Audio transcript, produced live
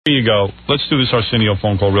Here you go. Let's do this Arsenio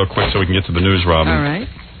phone call real quick so we can get to the news, Robin. All right.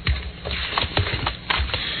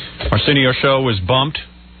 Arsenio show was bumped.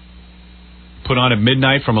 Put on at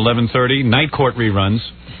midnight from 11:30. Night court reruns.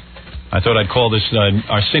 I thought I'd call this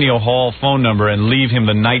Arsenio Hall phone number and leave him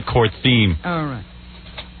the night court theme. All right.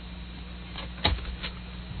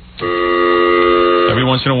 Every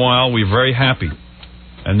once in a while, we're very happy.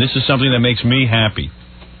 And this is something that makes me happy.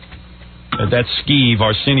 That skeeve,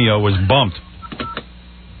 Arsenio, was bumped.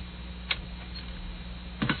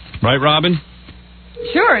 Right, Robin?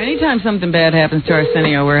 Sure. Anytime something bad happens to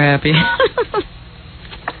Arsenio, we're happy.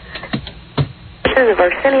 This is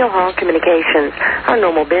Arsenio Hall Communications. Our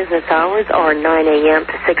normal business hours are 9 a.m.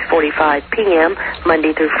 to 6:45 p.m.,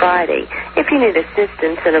 Monday through Friday. If you need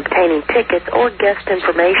assistance in obtaining tickets or guest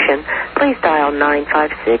information, please dial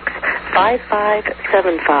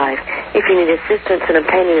 956-5575. If you need assistance in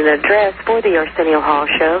obtaining an address for the Arsenio Hall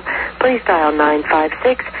Show, please dial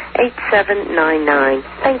 956-8799.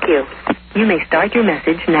 Thank you. You may start your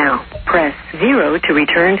message now. Press 0 to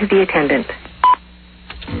return to the attendant.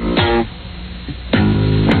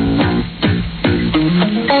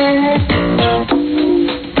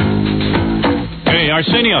 Hey,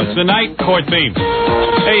 Arsenio, it's the night court theme.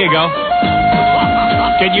 There you go.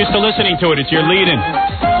 Get used to listening to it. It's your lead-in.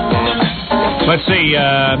 Let's see.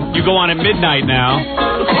 You go on at midnight now.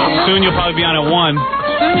 Soon you'll probably be on at 1.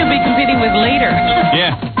 Soon you'll be competing with later.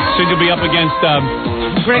 Yeah. Soon you'll be up against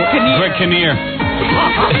Greg Kinnear.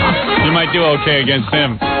 You might do okay against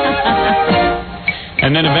him.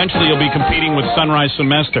 And then eventually you'll be competing with Sunrise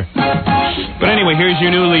Semester. But anyway, here's your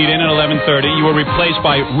new lead-in at 11:30. You were replaced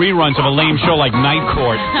by reruns of a lame show like Night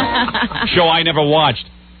Court. Show I never watched.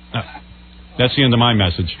 That's the end of my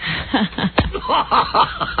message.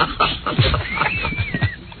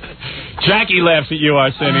 Jackie laughs at you,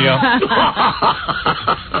 Arsenio.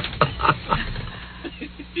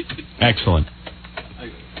 Excellent.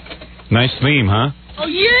 Nice theme, huh? Oh,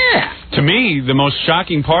 yeah. To me, the most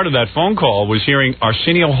shocking part of that phone call was hearing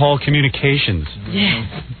Arsenio Hall Communications. Yeah.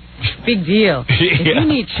 Big deal. Yeah. If you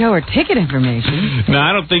need show or ticket information. No,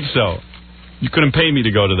 I don't think so. You couldn't pay me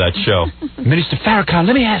to go to that show. Minister Farrakhan,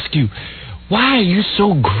 let me ask you, why are you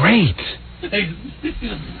so great?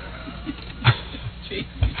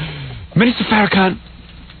 Minister Farrakhan,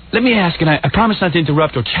 let me ask, and I promise not to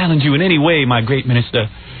interrupt or challenge you in any way, my great minister.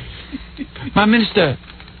 My minister,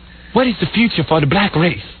 what is the future for the black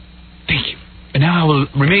race? Thank you. And now I will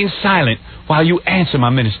remain silent while you answer, my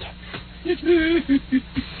minister.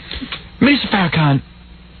 Minister Farrakhan,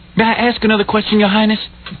 may I ask another question, Your Highness?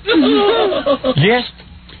 Yes?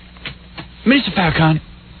 Minister Farrakhan,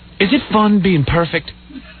 is it fun being perfect?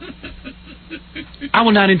 I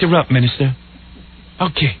will not interrupt, Minister.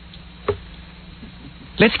 Okay.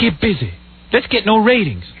 Let's get busy. Let's get no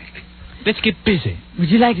ratings. Let's get busy.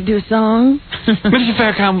 Would you like to do a song? Minister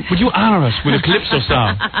Farrakhan, would you honor us with a calypso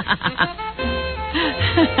song?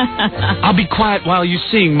 I'll be quiet while you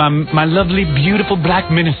sing, my lovely, beautiful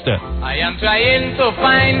black minister. I am trying to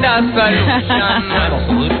find a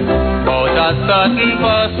solution about a certain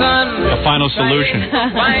person. A final solution.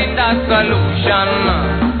 Find a solution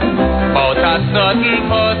about a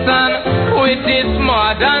certain person with this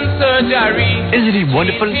modern surgery. Isn't he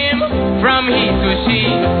wonderful? Him from he to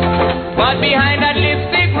she. But behind that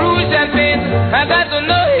lipstick, rouge and paint, I got to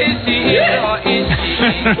know is she or is she.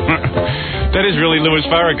 That is really Louis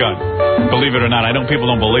Farrakhan. Believe it or not, people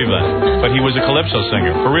don't believe that. But he was a calypso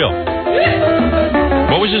singer, for real.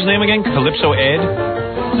 What was his name again? Calypso Ed?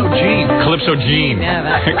 Calypso Gene.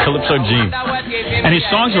 Yeah, Calypso Gene. And his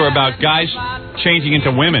songs were about guys changing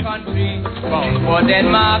into women. Aren't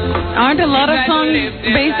a lot of songs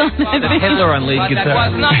based on that? Hitler on lead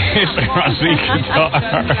guitar. Hitler on lead guitar.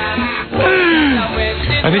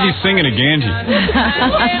 I think he's singing a Ganji.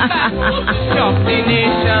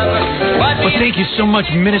 Well, thank you so much,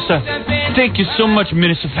 Minister. Thank you so much,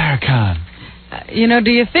 Minister Farrakhan.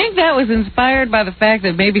 Do you think that was inspired by the fact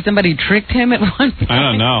that maybe somebody tricked him at one point? I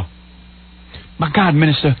don't know. My God,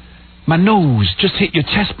 Minister, my nose just hit your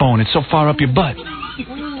chest bone. It's so far up your butt.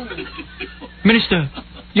 Minister,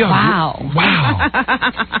 yo. Wow. Wow.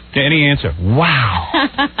 Yeah, any answer? Wow.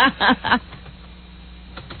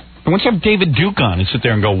 And once you have David Duke on and sit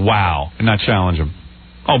there and go, wow, and not challenge him.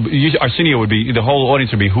 Oh, Arsenio would be, the whole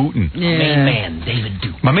audience would be hooting. Yeah. Main man, David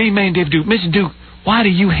Duke. My main man, David Duke. Mr. Duke, why do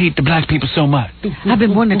you hate the black people so much? I've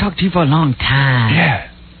been wanting to talk to you for a long time. Yeah.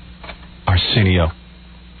 Arsenio.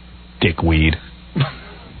 Dickweed.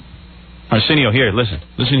 Arsenio, here, listen.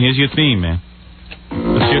 Listen, here's your theme, man.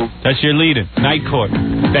 That's your lead-in. Night Court.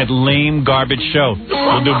 That lame garbage show.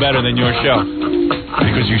 We'll do better than your show.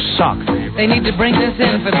 Because you suck. They need to bring this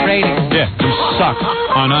in for the ratings. Yeah, you suck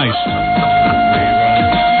on ice.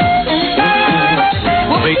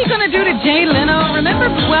 What was he going to do to Jay Leno? Remember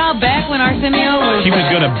a while back when Arsenio was... He was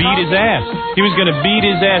going to beat his ass. He was going to beat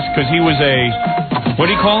his ass because he was a... What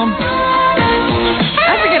do you call him?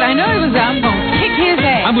 I forget. I know he was... I'm going to kick his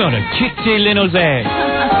ass. I'm going to kick Jay Leno's ass.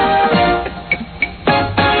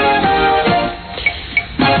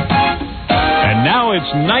 And now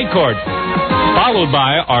it's Night Court, followed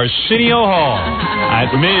by Arsenio Hall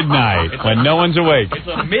at midnight when no one's awake. It's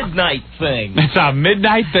a midnight thing. It's a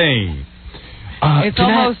midnight thing. It's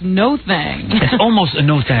almost no thing. It's almost a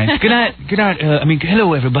no thanks. Good night. Good night.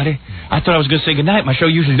 Hello, everybody. I thought I was going to say good night. My show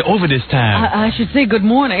usually is over this time. I should say good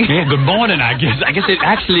morning. Yeah, good morning, I guess. I guess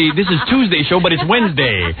this is Tuesday show, but it's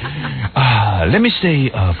Wednesday. Let me say,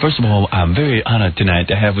 first of all, I'm very honored tonight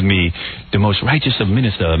to have with me the most righteous of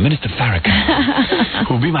Minister Farrakhan,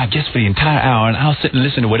 who will be my guest for the entire hour, and I'll sit and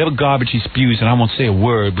listen to whatever garbage he spews, and I won't say a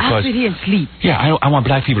word because... I'll sit here and sleep. Yeah, I want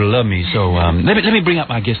black people to love me, so let me bring out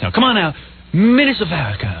my guest now. Come on now. Minister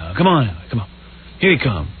Farrakhan, come on. Here he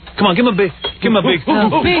come. Come on, give him a big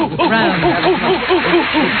round.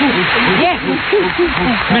 Yes.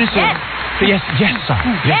 Minister, yes,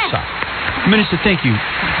 sir. Minister, thank you.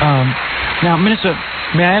 Now, Minister,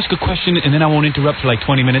 may I ask a question, and then I won't interrupt for like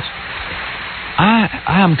 20 minutes? I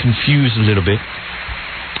am confused a little bit.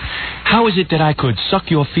 How is it that I could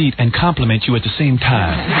suck your feet and compliment you at the same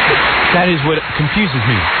time? That is what confuses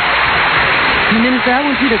me. Minister, I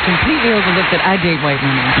want you to completely overlook that I date white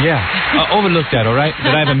women. Yeah, overlook that, all right?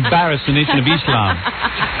 That I've embarrassed the Nation of Islam.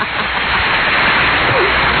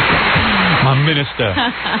 My minister.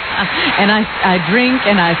 And I drink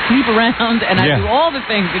and I sleep around and I do all the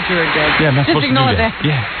things that you're against. Yeah, I'm not Just supposed to ignore do that.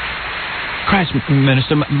 Yeah. Christ,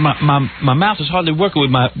 Minister, my mouth is hardly working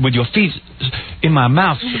with your feet in my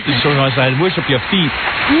mouth, so as I worship your feet.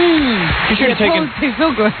 You should have taken. They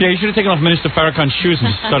feel good. Yeah, you should have taken off Minister Farrakhan's shoes and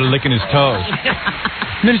just started licking his toes.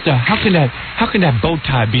 Minister, how can that bow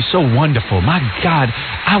tie be so wonderful? My God,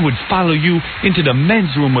 I would follow you into the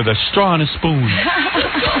men's room with a straw and a spoon.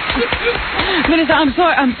 Minister, I'm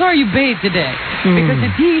sorry you bathed today because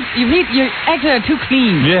your actually are too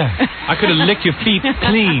clean. Yeah, I could have licked your feet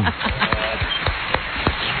clean.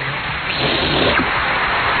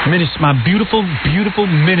 Minister, my beautiful, beautiful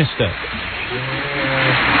minister.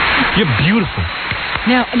 You're beautiful.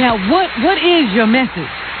 Now, what is your message?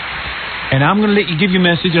 And I'm going to let you give your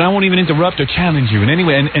message, and I won't even interrupt or challenge you in any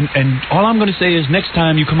way. And all I'm going to say is next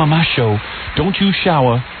time you come on my show, don't you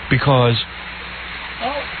shower because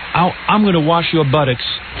I'm going to wash your buttocks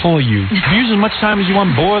for you. Use as much time as you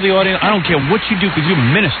want, bore the audience. I don't care what you do because you're a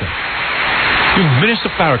minister. You're Minister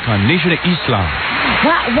Farrakhan, Nation of Islam.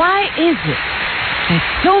 Why is it that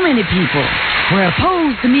so many people were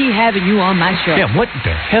opposed to me having you on my show? Yeah, what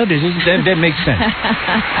the hell does that makes sense?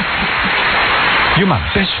 You're my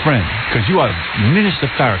best friend because you are Minister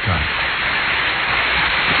Farrakhan.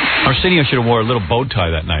 Arsenio should have wore a little bow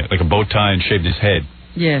tie that night, like a bow tie, and shaved his head.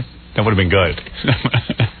 Yes. That would have been good.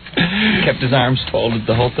 Kept his arms folded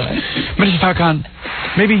the whole time. Minister Farrakhan,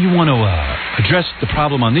 maybe you want to address the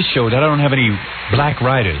problem on this show that I don't have any black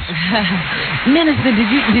writers. Minister,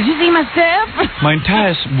 did you see my staff? My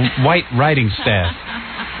entire white writing staff.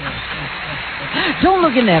 Don't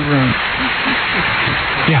look in that room.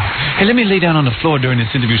 Yeah. Hey, let me lay down on the floor during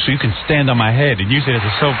this interview so you can stand on my head and use it as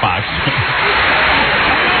a soapbox.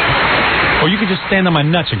 Or you can just stand on my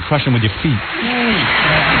nuts and crush them with your feet.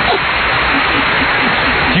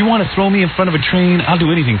 Do you want to throw me in front of a train? I'll do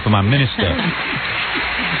anything for my minister.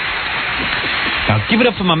 Now, give it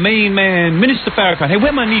up for my main man, Minister Farrakhan. Hey, where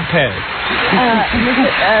are my knee pads?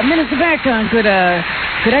 Minister Farrakhan, could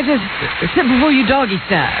I just sit before you doggy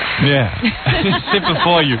style? Yeah. Sit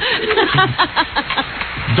before you.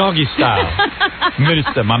 Doggy style.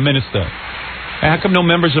 Minister, my minister. Hey, how come no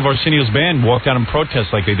members of Arsenio's band walked out and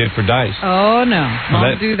protest like they did for Dice? Oh, no.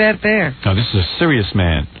 Won't do that there. No, this is a serious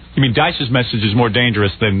man. You mean Dice's message is more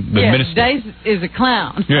dangerous than the minister? Dice is a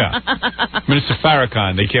clown. Yeah. Minister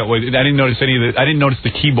Farrakhan, they can't wait. I didn't notice I didn't notice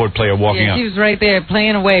the keyboard player walking out. She was right there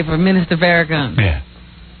playing away for Minister Farrakhan. Yeah.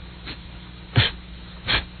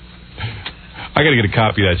 I got to get a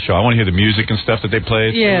copy of that show. I want to hear the music and stuff that they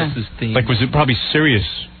played. Yeah. Like, was it probably serious?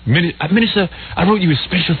 Minister, I wrote you a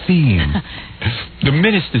special theme. The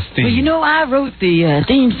minister's theme. Well, you know, I wrote the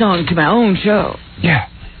theme song to my own show. Yeah.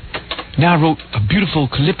 Now I wrote a beautiful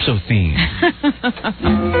calypso theme.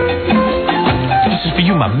 This is for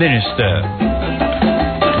you, my minister.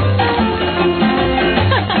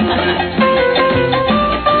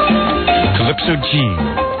 Calypso G.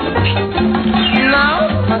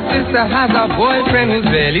 Now, my sister sister has a boyfriend who's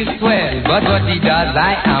very swell, but what he does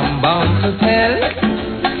I am bound to tell.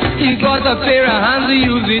 He got a pair of hands he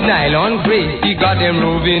used with nylon brace. He got them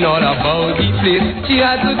roving all about the place. She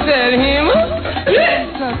had to tell him,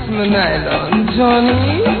 touch my nylon,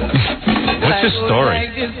 Johnny. What's his story?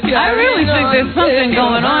 I really think there's something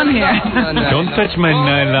going on here. Don't touch my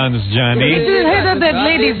nylons, Johnny. You just heard of that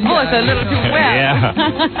lady's voice a little too well. Yeah.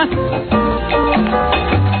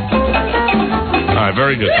 All right,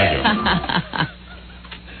 very good. Thank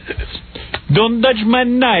you. Don't touch my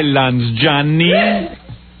nylons, Johnny.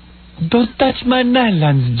 Don't touch my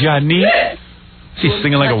nylons, Johnny. She's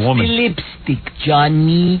singing like a woman. The lipstick,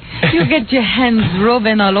 Johnny. You get your hands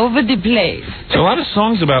rubbing all over the place. So a lot of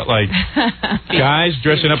songs about, like, guys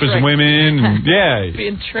dressing up as women. And, yeah.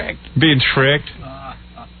 Being tricked. Being tricked. I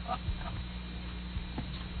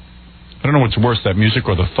don't know what's worse, that music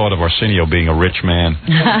or the thought of Arsenio being a rich man.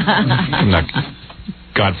 In that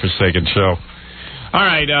godforsaken show. All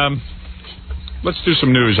right, let's do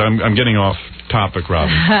some news. I'm getting off topic,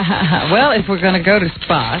 Robin. Well, if we're going to go to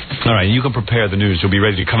spots. All right, you can prepare the news. You'll be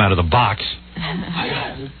ready to come out of the box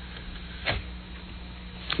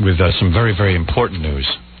with some very, very important news.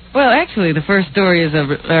 Well, actually, the first story is a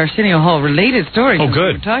Arsenio Hall related story. Oh,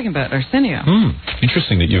 good. We're talking about Arsenio.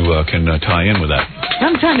 Interesting that you can tie in with that.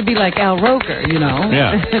 I'm trying to be like Al Roker, you know.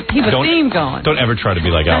 Yeah. Keep a theme going. Don't ever try to be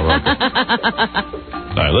like Al Roker.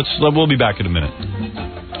 All right, we'll be back in a minute.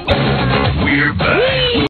 We're back.